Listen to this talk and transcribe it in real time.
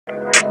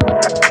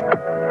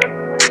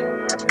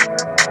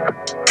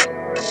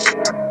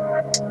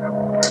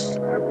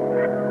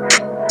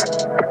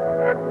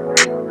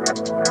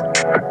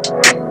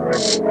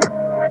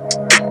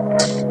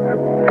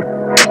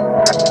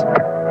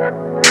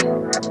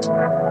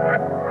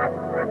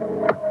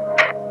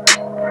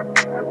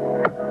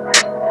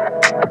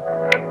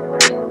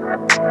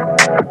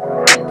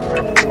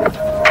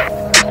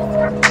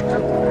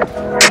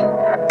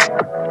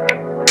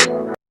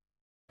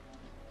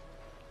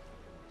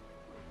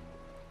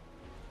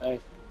Hey.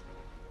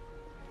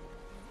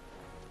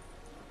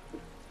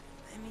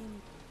 I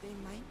mean, they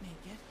might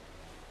make it.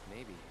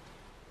 Maybe.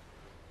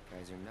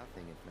 Guys are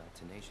nothing if not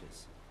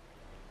tenacious.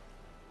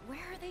 Where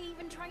are they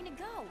even trying to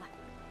go?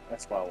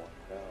 That's why I want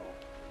to know.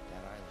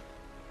 That island.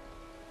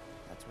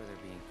 That's where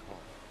they're being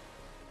called.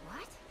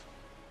 What?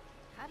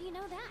 How do you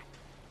know that?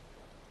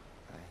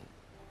 I,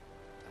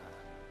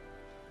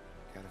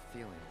 got a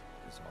feeling,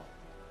 is all.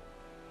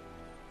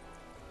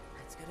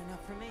 That's good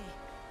enough for me.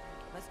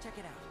 Let's check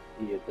it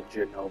out. Yeah, the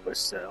Genova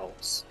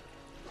cells.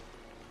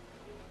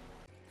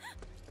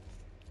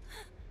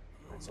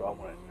 That's what I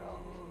want to know.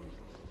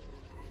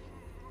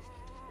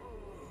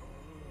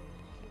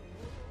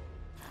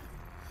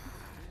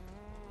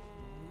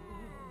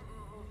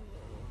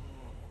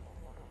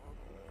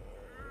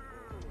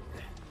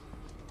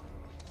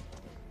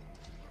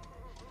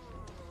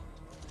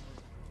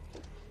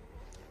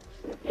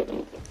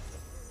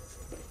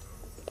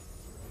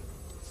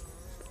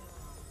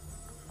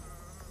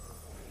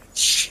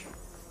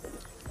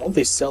 Won't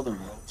they sell them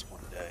robes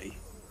one day?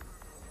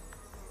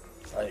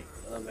 Like,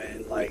 I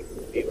mean, like,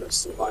 even if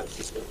somebody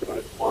just go by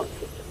the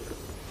market.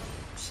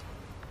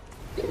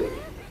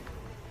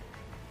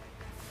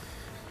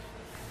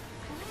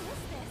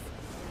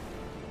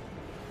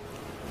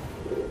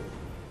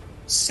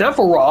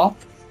 Sephiroth?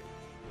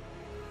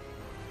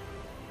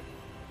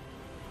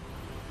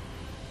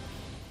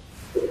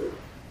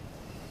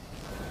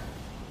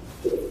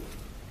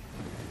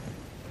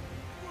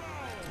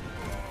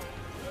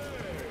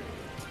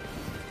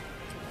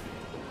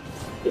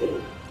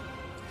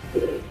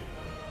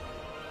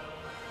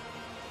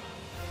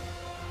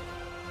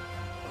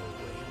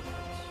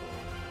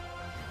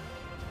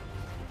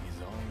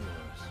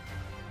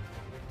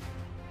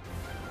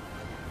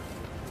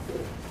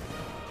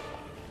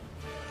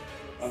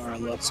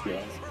 Alright, let's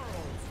go.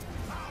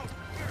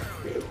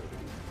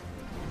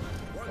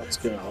 Let's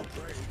go.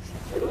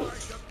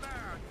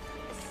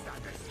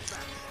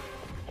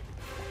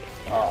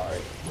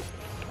 Alright.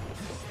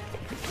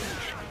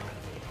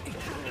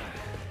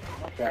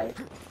 Okay.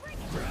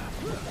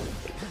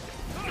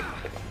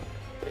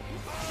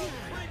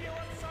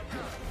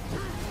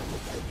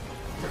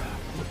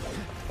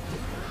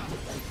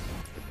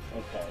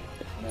 Okay.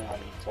 Now I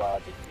need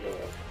Cloud to deal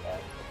with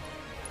that.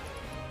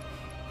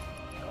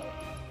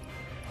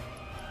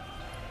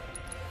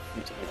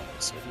 Need to get on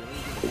this here.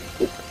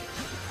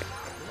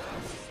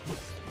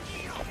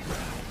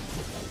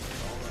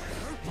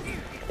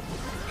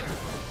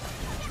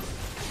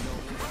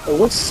 Oh,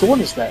 what sword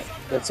is that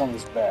that's on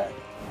his back?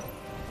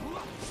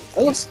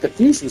 That looks like the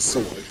fusion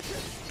sword.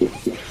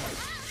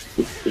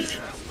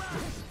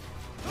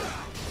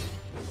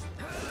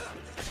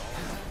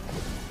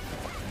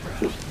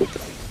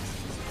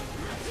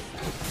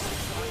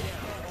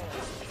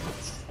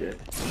 Shit.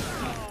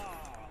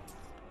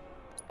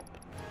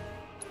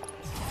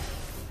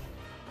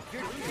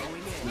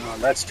 No,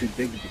 that's too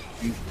big to be a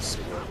fusion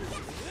sword.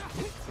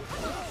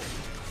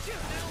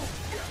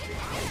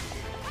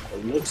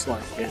 It looks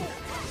like it.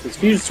 This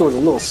fusion sword is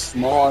a little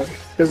smaller.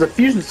 Because the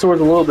fusion sword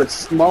is a little bit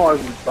smaller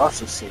than the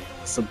Buster sword.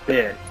 It's a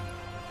bit.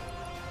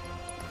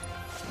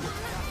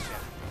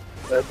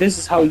 But if this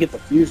is how we get the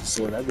fusion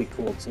sword, that'd be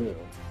cool too.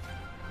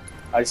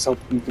 I just hope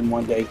you can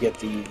one day get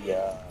the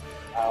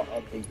out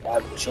of the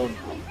Avid Children.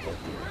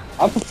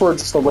 I prefer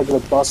just a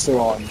regular Buster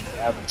on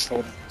Avid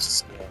Children's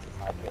skin, in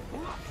my opinion.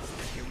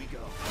 Here we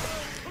go.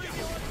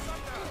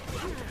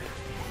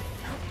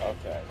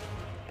 Okay.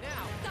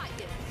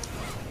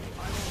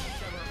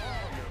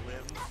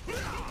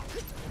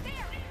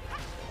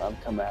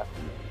 Come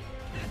after me.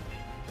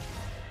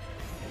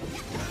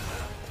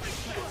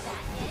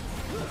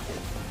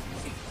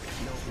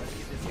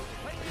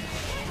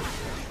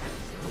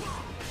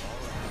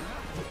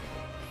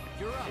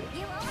 You're up.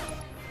 You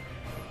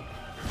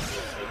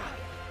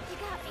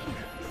got me.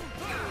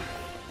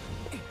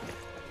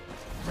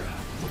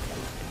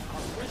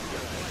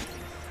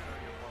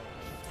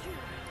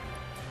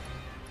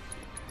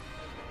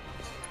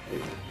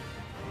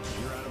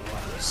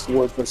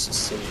 Sword versus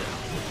sword.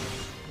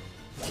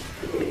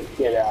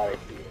 Get out of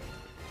here.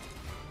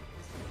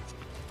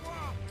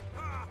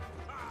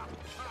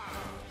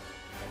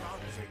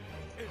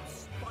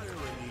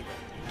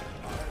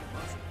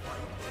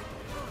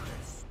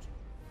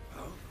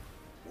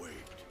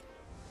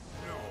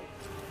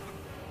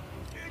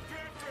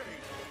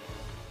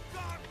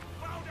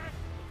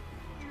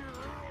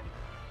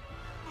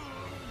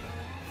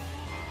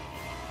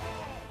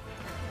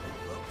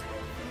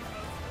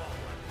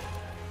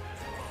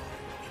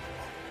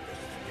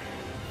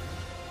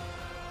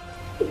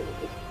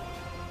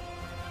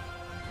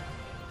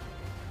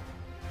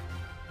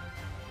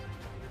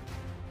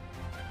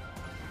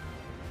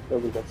 There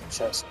we got the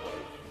chest plate.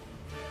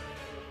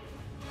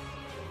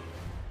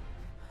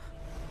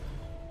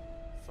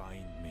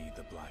 Find me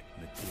the black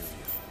materia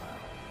cloud.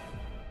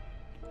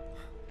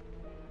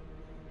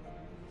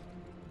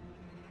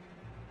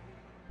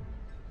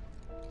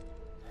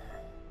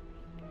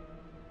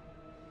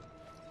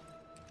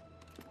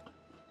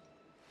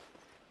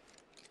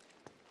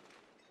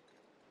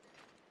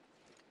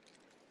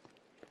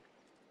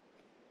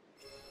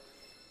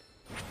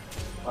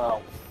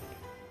 Wow.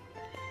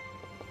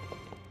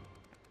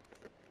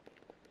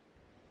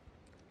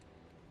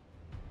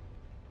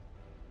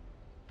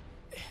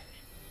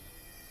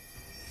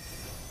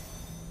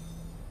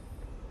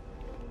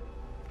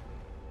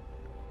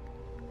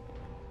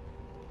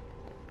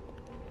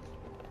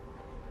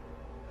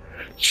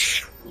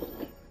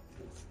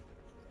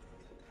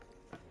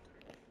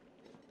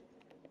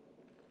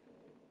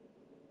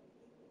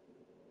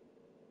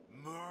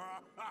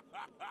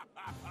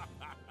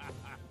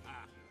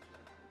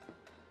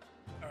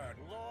 At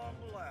long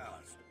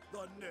last,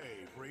 the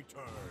knave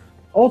returned.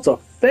 Oh, it's a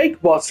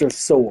fake Buster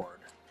sword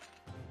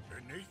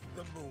Beneath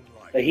the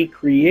moonlight, that he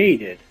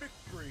created.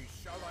 victory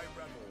shall I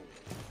revel.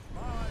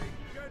 My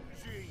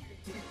Genji.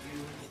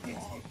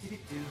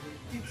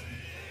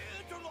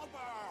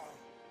 Interloper.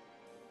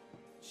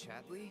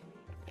 Chadley?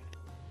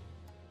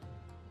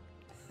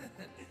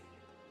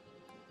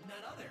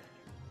 None other.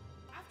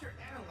 After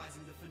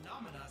analyzing the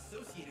phenomena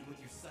associated with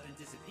your sudden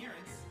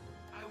disappearance,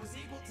 I was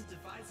able to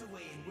devise a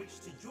way in which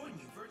to join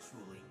you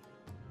virtually.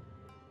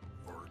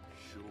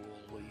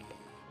 Virtually?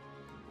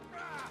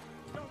 Ah!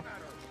 No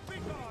matter! Be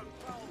gone,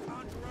 foul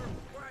conjurer,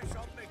 or I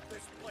shall make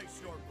this place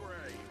your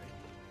grave!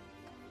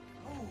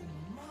 Oh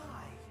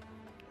my!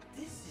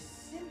 This is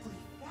simply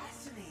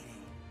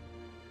fascinating!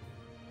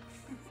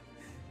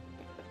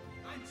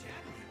 I'm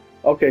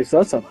Chadley. Okay, so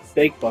that's a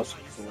fake Buster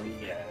sword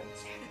he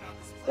has.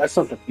 That's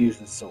not the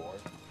fusion sword.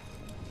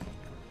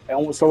 I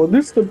almost saw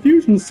this is the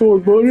fusion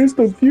sword, but it's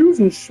the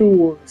fusion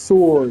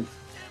sword.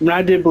 I mean,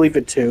 I did believe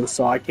it too,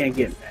 so I can't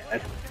get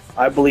mad.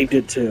 I believed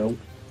it too.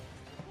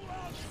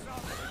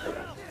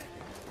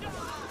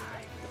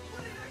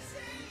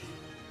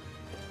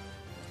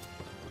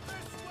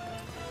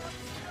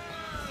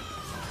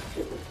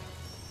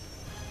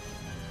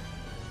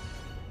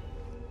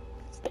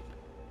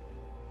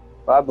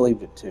 But I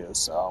believed it too,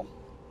 so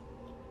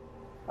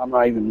I'm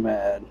not even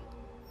mad.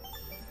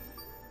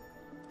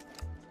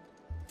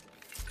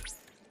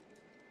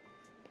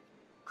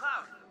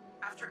 Cloud,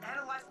 after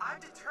analyzing, I've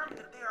determined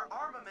that they are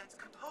armaments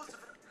composed of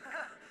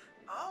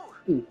oh,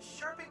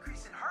 sharp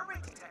increase in heart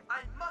rate detect.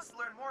 I must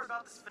learn more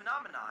about this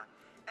phenomenon,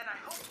 and I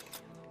hope...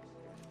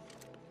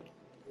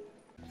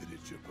 It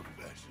is your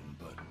profession,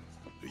 but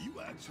do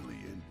you actually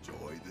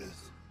enjoy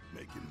this?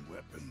 Making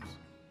weapons?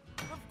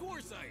 Of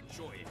course I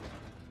enjoy it.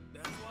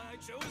 That's why I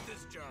chose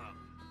this job.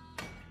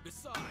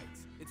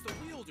 Besides, it's the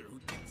wielder who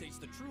dictates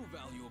the true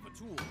value of a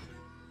tool.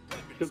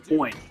 Weapons Good too.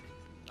 point.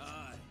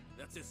 Aye,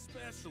 that's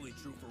especially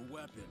true for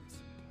weapons.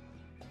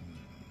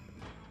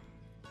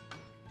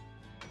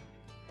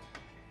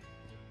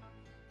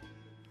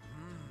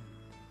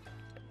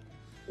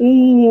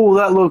 Ooh,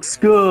 that looks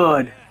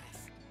good.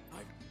 Yes,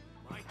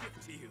 my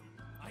gift to you.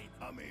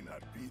 I may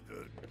not be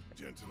the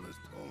gentlest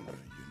owner,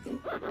 you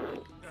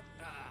know.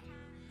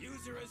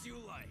 Use her as you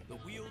like. The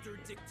wielder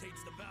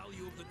dictates the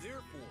value of the.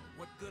 Therefore,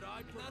 what good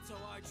I put. That's how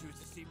I choose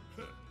to see.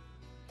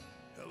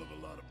 Hell of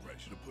a lot of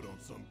pressure to put on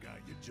some guy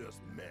you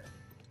just met.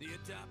 The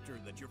adapter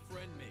that your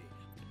friend made.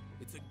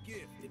 It's a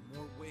gift in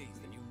more ways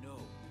than you know.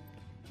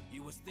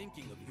 He was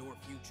thinking of your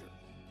future,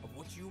 of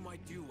what you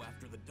might do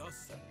after the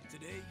dust settles.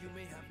 Today, you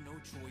may have no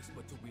choice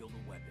but to wield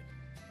a weapon.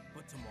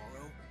 But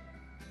tomorrow,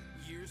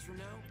 years from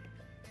now,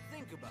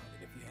 think about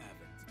it if you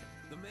haven't.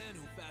 The man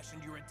who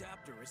fashioned your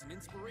adapter is an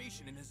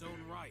inspiration in his own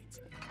right.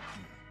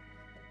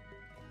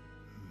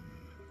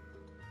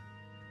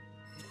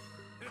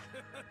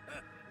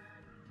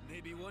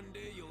 Maybe one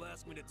day you'll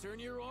ask me to turn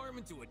your arm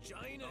into a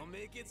giant. I'll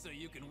make it so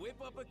you can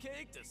whip up a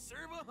cake to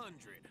serve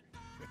 100.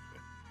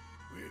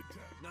 Weird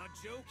time. Not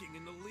joking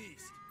in the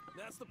least.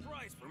 That's the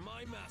price for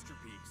my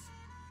masterpiece.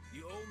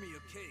 You owe me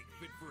a cake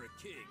fit for a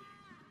king.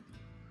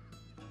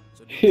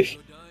 So don't you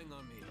go dying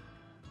on me.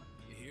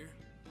 You hear?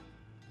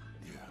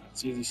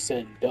 It's easy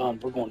said and done.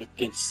 We're going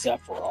against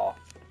Sephiroth,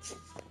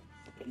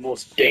 the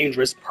most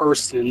dangerous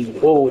person in the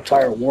whole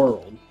entire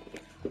world.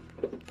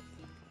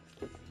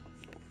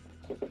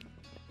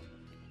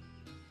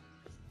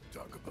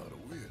 Talk about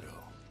a weirdo.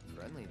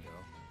 Friendly,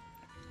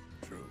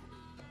 though. True.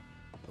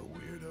 A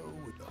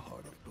weirdo with the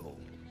heart of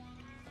gold.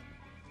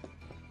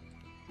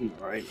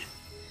 Alright.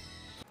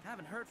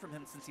 Haven't heard from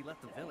him since he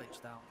left the village,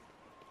 though.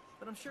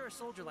 But I'm sure a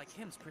soldier like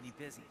him's pretty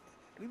busy.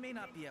 We may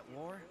not be at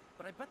war,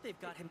 but I bet they've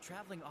got him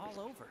traveling all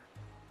over.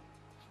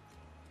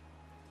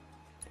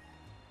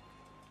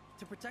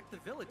 To protect the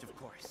village, of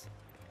course.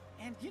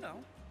 And, you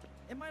know,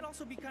 it might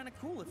also be kind of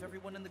cool if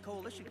everyone in the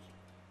coalition...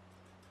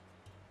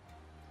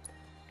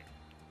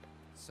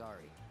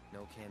 Sorry,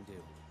 no can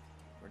do.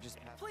 We're just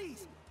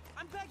Please!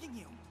 I'm begging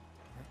you!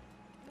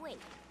 Wait.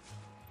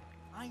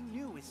 I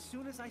knew as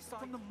soon as I saw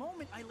from the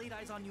moment I laid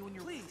eyes on you and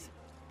your please.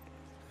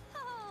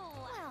 Oh,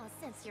 well,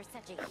 since you're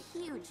such a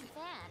huge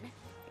fan,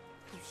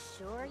 you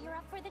sure you're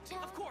up for the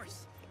challenge? Of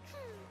course.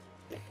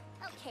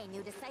 Okay,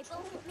 new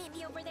disciple, meet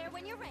me over there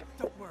when you're ready.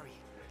 Don't worry.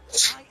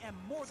 I am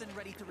more than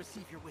ready to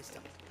receive your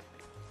wisdom.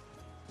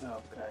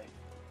 Okay.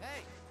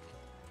 Hey,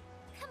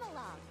 Come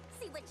along,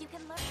 see what you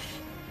can learn.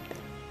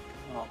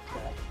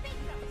 Okay.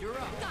 you're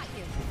up. Got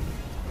you.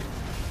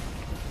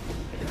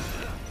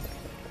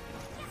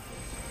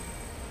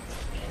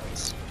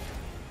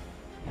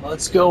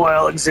 Let's go,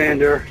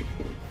 Alexander.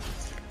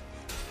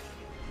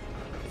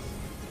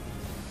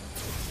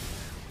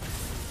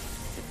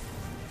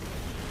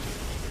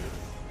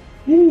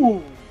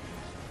 Ooh.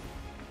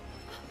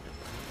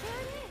 There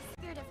it is.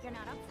 Figured if you're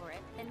not up for it,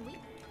 then we...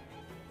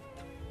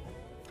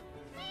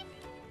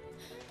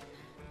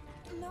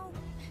 No,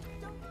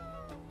 don't...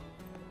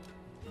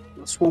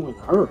 What's wrong with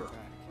her?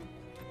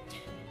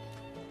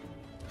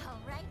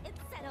 Alright,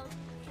 it's settled.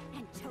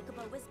 And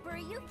Chocobo Whisperer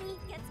Yuffie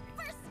gets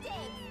first dibs.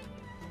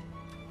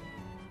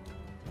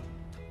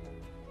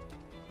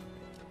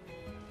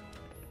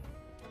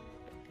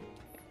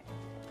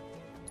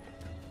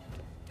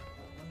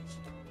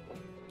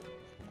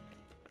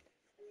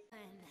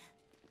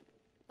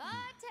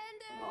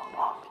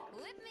 Oh,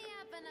 Whip me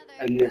up another.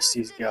 I miss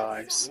these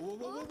guys. Whoa,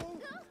 whoa, whoa, whoa,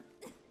 whoa.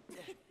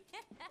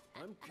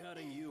 I'm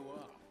cutting you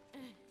off.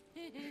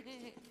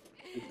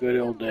 The good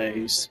old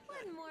days.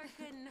 One more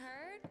couldn't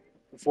hurt.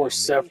 Before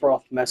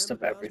Sephiroth messed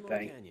up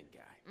everything. That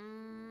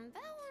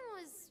That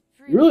one was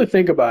You really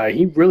think about it,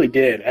 he really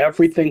did.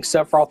 Everything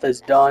Sephiroth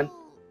has done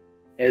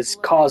has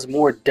caused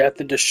more death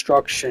and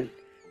destruction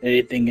than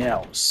anything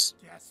else.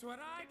 Guess what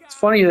I got? It's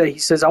funny that he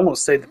says, I want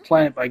to save the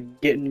planet by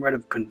getting rid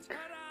of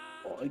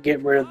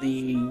the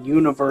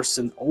universe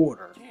in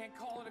order. Can't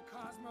call it a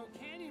Cosmo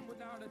Canyon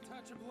without a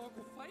touch of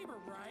local flavor,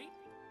 right?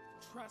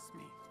 Trust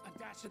me, a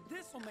dash of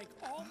this will make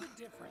all the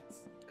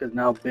difference. Because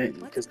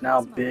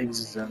now Biggs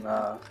is in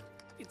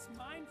It's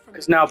mine from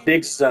because the now canyon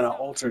Biggs is in an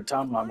itself. alternate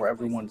timeline where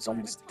everyone's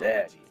almost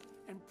dead.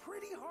 And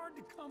pretty hard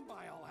to come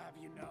by, I'll have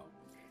you know.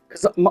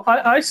 Because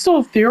I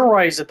still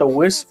theorize that the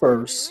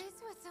Whispers.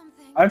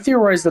 I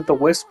theorize that the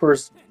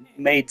Whispers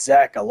made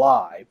Zack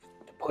alive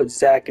to put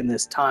Zack in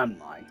this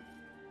timeline.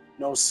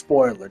 No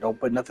spoiler, don't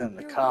put nothing in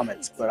the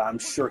comments, but I'm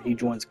sure he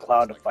joins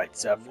Cloud to fight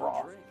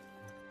Sephiroth.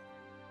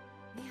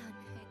 Man,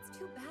 it's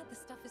too bad the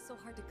stuff is so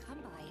hard to come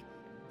by.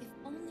 If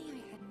only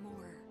I had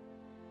more.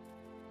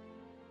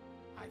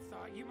 I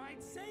thought you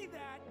might say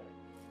that.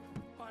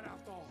 But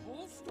out the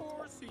whole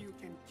store so you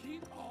can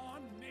keep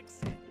on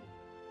mixing.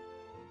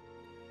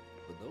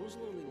 But those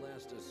will only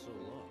last us so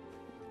long.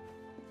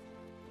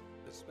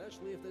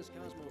 Especially if this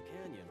Cosmo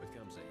Canyon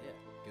becomes a hit.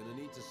 Gonna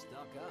need to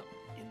stock up.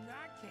 In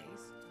that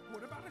case,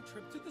 what about a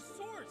trip to the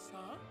source,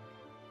 huh?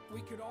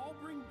 We could all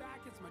bring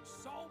back as much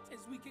salt as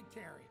we could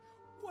carry.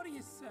 What do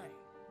you say?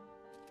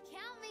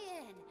 Count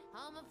me in.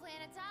 Home of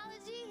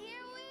Planetology,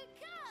 here we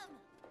come.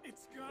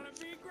 It's gonna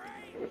be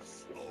great.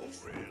 Oh,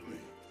 really?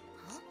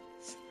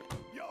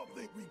 Y'all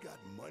think we got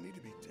money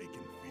to be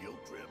taking field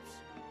trips?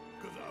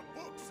 Because our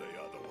books say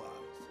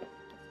otherwise.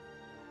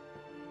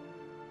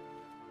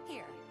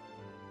 Here.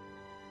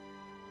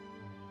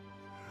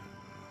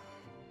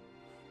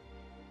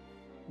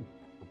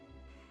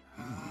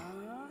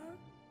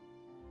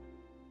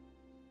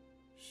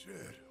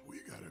 Shit, we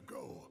gotta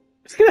go.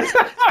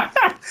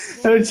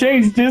 He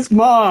changed his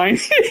mind.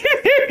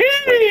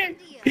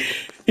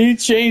 He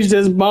changed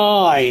his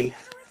mind.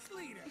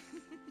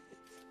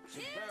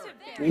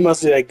 He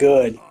must be that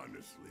good.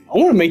 Honestly, I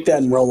want to make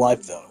that in real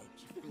life, though.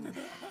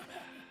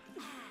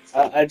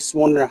 I just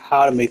wonder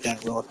how to make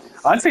that in real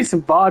life. I'd say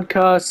some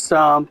vodka,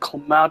 some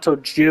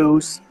Clamato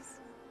juice,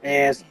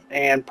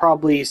 and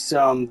probably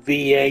some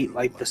V8,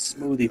 like the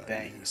smoothie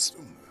things.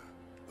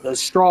 The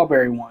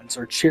strawberry ones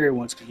or cherry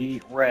ones, because you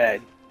eat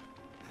red.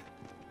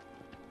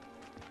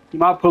 You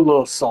might put a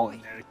little salt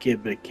in there to give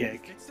it a bit of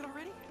kick. Fixed it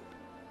already?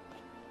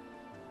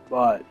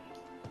 But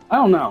I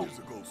don't know.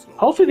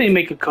 Hopefully they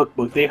make a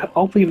cookbook.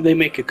 Hopefully they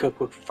make a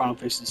cookbook for Final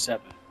Fantasy VII.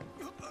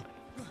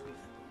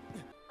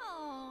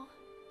 Oh,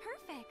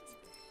 perfect.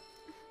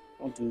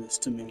 Don't do this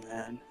to me,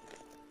 man.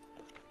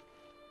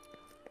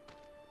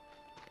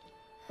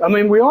 I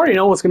mean, we already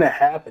know what's gonna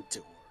happen to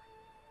her.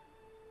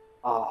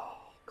 Oh,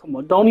 come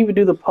on! Don't even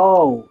do the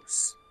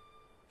pose.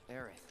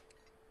 Aerith.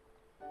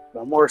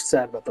 But I'm more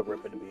sad about the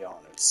ribbon, to be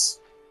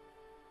honest.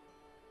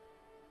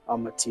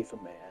 I'm a Tifa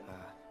man.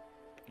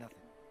 Nothing.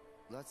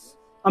 Let's...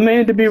 I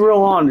mean, to be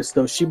real honest,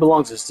 though, she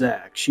belongs to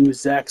Zack. She was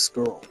Zack's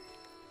girl.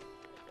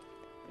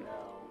 You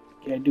know,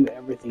 you can't do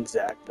everything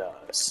Zack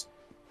does.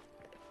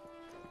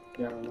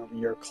 You gotta remember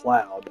you're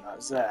Cloud,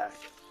 not Zack.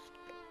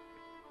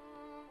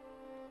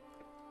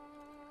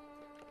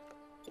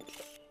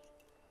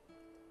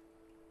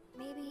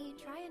 Maybe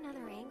try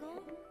another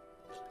angle?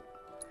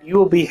 You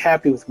will be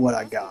happy with what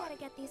I Guess we got. gotta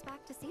get these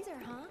back to Caesar,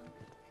 huh?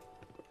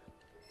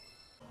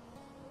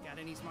 Got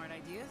any smart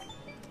ideas?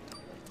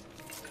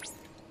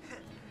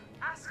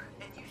 Ask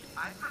and you.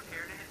 I've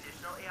prepared an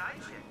additional AI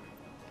chip.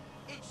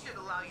 It should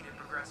allow you to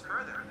progress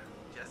further.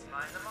 Just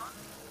mind them on.